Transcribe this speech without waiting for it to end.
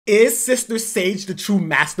Is Sister Sage the true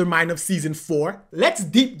mastermind of Season 4? Let's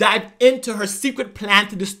deep dive into her secret plan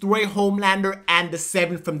to destroy Homelander and the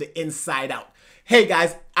Seven from the inside out. Hey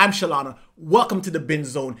guys, I'm Shalana. Welcome to the Binge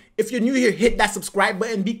Zone. If you're new here, hit that subscribe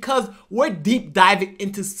button because we're deep diving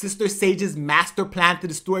into Sister Sage's master plan to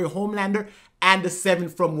destroy Homelander and the Seven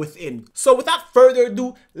from within. So without further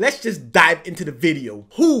ado, let's just dive into the video.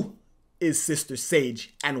 Who is Sister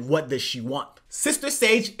Sage and what does she want? Sister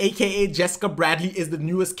Sage, aka Jessica Bradley, is the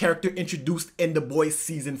newest character introduced in The Boys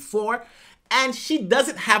Season 4, and she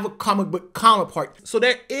doesn't have a comic book counterpart, so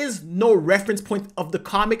there is no reference point of the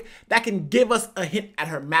comic that can give us a hint at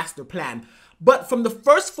her master plan. But from the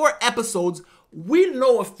first 4 episodes, we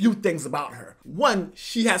know a few things about her. One,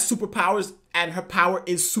 she has superpowers and her power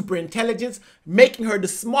is super intelligence, making her the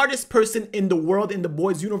smartest person in the world in the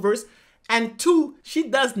Boys universe. And 2, she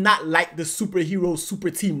does not like the superhero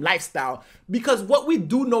super team lifestyle, because what we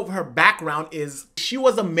do know of her background is she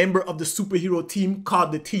was a member of the superhero team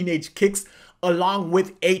called the Teenage Kicks along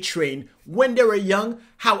with A-Train when they were young.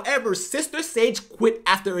 However, Sister Sage quit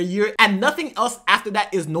after a year and nothing else after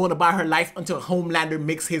that is known about her life until Homelander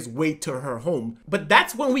makes his way to her home. But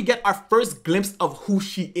that's when we get our first glimpse of who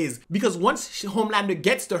she is, because once Homelander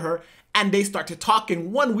gets to her and they start to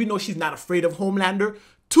talking, 1, we know she's not afraid of Homelander.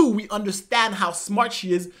 2, we understand how smart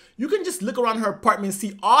she is. You can just look around her apartment and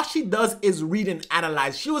see all she does is read and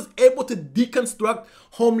analyze. She was able to deconstruct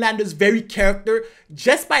Homelander's very character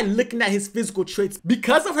just by looking at his physical traits.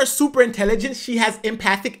 Because of her super intelligence, she has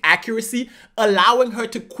empathic accuracy, allowing her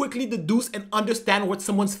to quickly deduce and understand what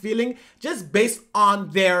someone's feeling just based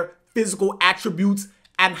on their physical attributes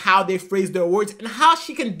and how they phrase their words, and how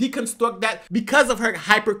she can deconstruct that because of her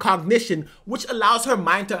hypercognition, which allows her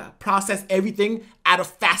mind to process everything at a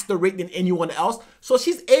faster rate than anyone else. So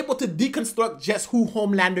she's able to deconstruct just who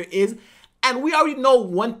Homelander is. And we already know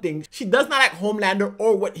one thing, she does not like Homelander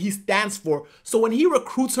or what he stands for. So when he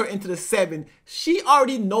recruits her into the Seven, she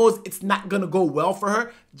already knows it's not gonna go well for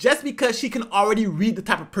her just because she can already read the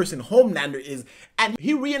type of person Homelander is. And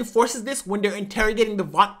he reinforces this when they're interrogating the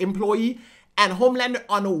Vought employee, and Homelander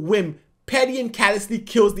on a whim petty and callously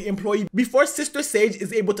kills the employee before Sister Sage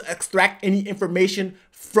is able to extract any information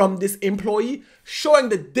from this employee, showing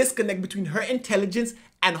the disconnect between her intelligence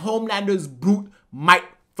and Homelander's brute might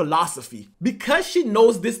philosophy. Because she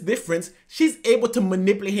knows this difference, she's able to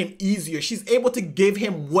manipulate him easier. She's able to give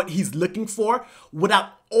him what he's looking for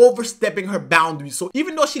without overstepping her boundaries. So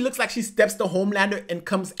even though she looks like she steps to Homelander and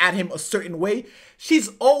comes at him a certain way, she's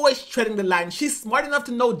always treading the line. She's smart enough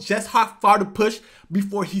to know just how far to push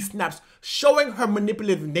before he snaps, showing her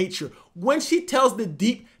manipulative nature. When she tells the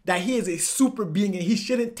Deep that he is a super being and he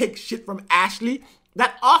shouldn't take shit from Ashley,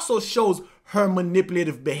 that also shows her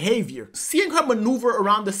manipulative behavior. Seeing her maneuver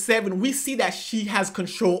around the Seven, we see that she has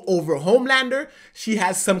control over Homelander, she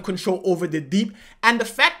has some control over the Deep, and the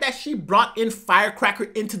fact that she brought in Firecracker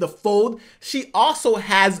into the fold, she also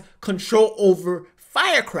has control over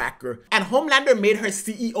Firecracker. And Homelander made her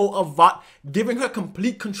CEO of Vought, giving her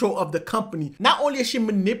complete control of the company. Not only is she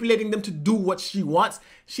manipulating them to do what she wants,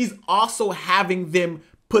 she's also having them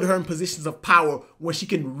put her in positions of power when she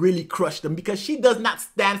can really crush them, because she does not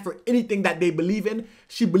stand for anything that they believe in.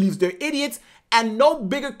 She believes they're idiots, and no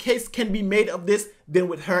bigger case can be made of this than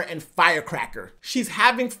with her and Firecracker. She's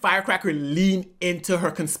having Firecracker lean into her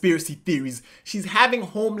conspiracy theories. She's having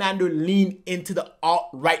Homelander lean into the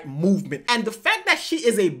alt-right movement. And the fact that she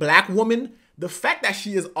is a black woman, the fact that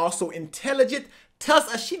she is also intelligent, tells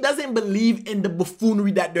us she doesn't believe in the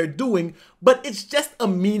buffoonery that they're doing, but it's just a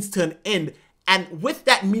means to an end. And with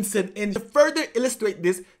that means to an end, to further illustrate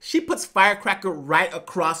this, she puts Firecracker right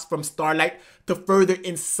across from Starlight to further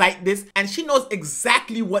incite this, and she knows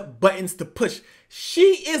exactly what buttons to push.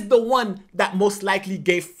 She is the one that most likely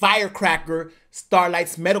gave Firecracker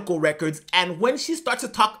Starlight's medical records, and when she starts to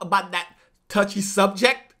talk about that touchy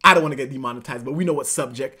subject, I don't want to get demonetized, but we know what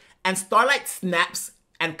subject, and Starlight snaps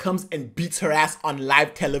and comes and beats her ass on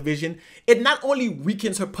live television, it not only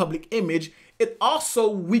weakens her public image, it also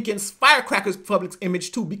weakens Firecracker's public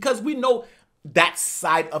image too, because we know that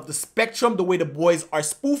side of the spectrum, the way the boys are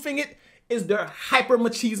spoofing it, is they're hyper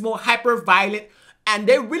machismo, hyper violent, and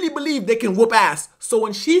they really believe they can whoop ass. So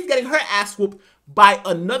when she's getting her ass whooped by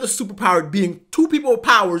another superpowered being, 2 people with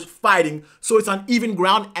powers fighting, so it's on even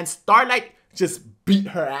ground, and Starlight just beat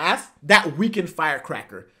her ass, that weakened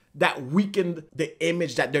Firecracker. That weakened the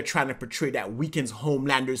image that they're trying to portray, that weakens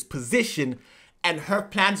Homelander's position, and her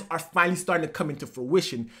plans are finally starting to come into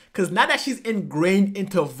fruition. Because now that she's ingrained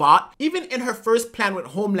into Vought, even in her first plan with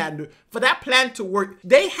Homelander, for that plan to work,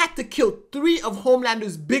 they had to kill 3 of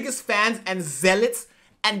Homelander's biggest fans and zealots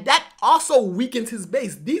And that also weakens his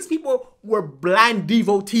base. These people were blind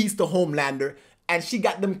devotees to Homelander, and she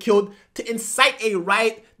got them killed to incite a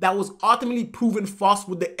riot that was ultimately proven false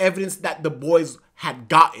with the evidence that the boys had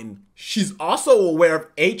gotten. She's also aware of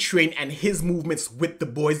A-Train and his movements with the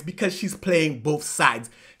boys because she's playing both sides.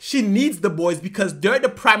 She needs the boys because they're the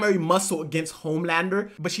primary muscle against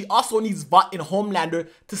Homelander, but she also needs Vought and Homelander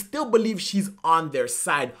to still believe she's on their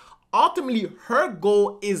side. Ultimately, her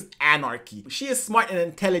goal is anarchy. She is smart and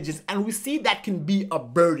intelligent, and we see that can be a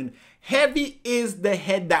burden. Heavy is the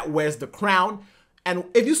head that wears the crown. And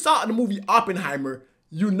if you saw in the movie Oppenheimer,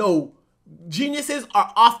 you know geniuses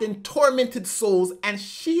are often tormented souls, and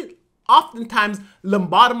she oftentimes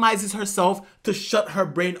lobotomizes herself to shut her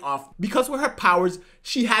brain off. Because with her powers,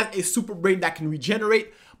 she has a super brain that can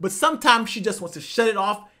regenerate, but sometimes she just wants to shut it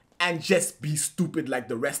off and just be stupid like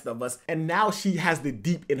the rest of us. And now she has the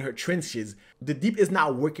Deep in her trenches. The Deep is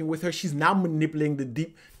now working with her. She's now manipulating the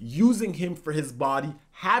Deep, using him for his body,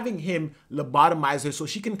 having him lobotomize her so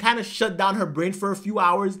she can kind of shut down her brain for a few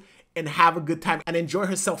hours and have a good time and enjoy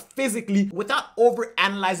herself physically without over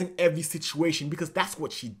analyzing every situation, because that's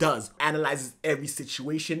what she does. Analyzes every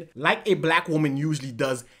situation like a black woman usually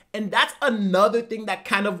does. And that's another thing that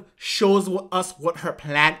kind of shows us what her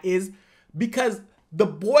plan is, because the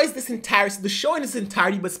boys the show in its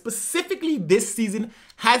entirety, but specifically this season,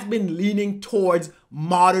 has been leaning towards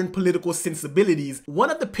modern political sensibilities. One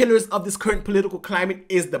of the pillars of this current political climate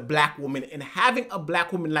is the black woman, and having a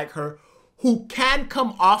black woman like her who can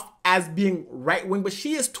come off as being right-wing, but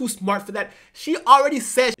she is too smart for that. She already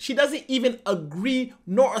says she doesn't even agree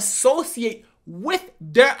nor associate with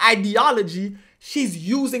their ideology. She's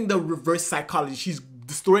using the reverse psychology. She's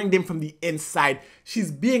destroying them from the inside.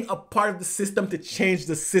 She's being a part of the system to change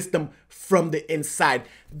the system from the inside.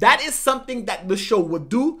 That is something that the show would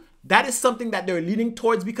do. That is something that they're leaning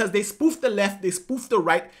towards because they spoof the left, they spoof the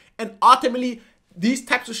right, and ultimately these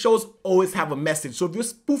types of shows always have a message. So if you're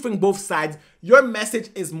spoofing both sides, your message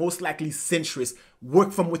is most likely centrist.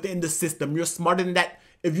 Work from within the system. You're smarter than that.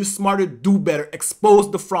 If you're smarter, do better.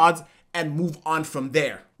 Expose the frauds and move on from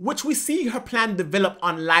there. Which we see her plan develop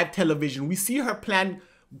on live television. We see her plan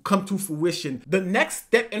come to fruition. The next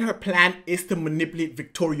step in her plan is to manipulate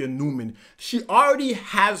Victoria Newman. She already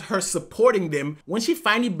has her supporting them. When she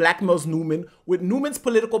finally blackmails Newman, with Newman's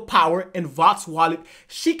political power and Vought's wallet,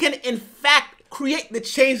 she can in fact create the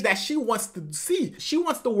change that she wants to see. She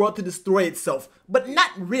wants the world to destroy itself, but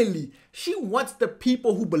not really. She wants the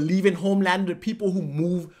people who believe in Homelander, the people who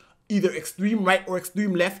move either extreme right or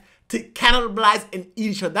extreme left, to cannibalize and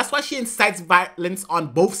eat each other. That's why she incites violence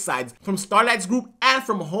on both sides, from Starlight's group and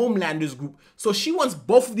from Homelander's group. So she wants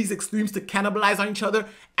both of these extremes to cannibalize on each other,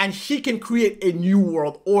 and she can create a new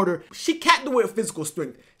world order. She can't do it with physical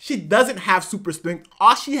strength. She doesn't have super strength.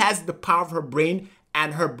 All she has is the power of her brain,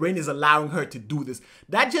 and her brain is allowing her to do this.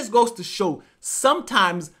 That just goes to show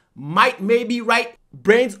sometimes might may be right.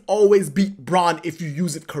 Brains always beat brawn if you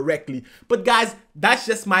use it correctly. But guys, that's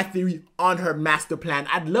just my theory on her master plan.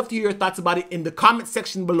 I'd love to hear your thoughts about it in the comment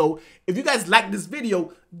section below. If you guys like this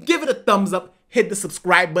video, give it a thumbs up, hit the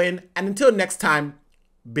subscribe button, and until next time,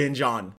 binge on.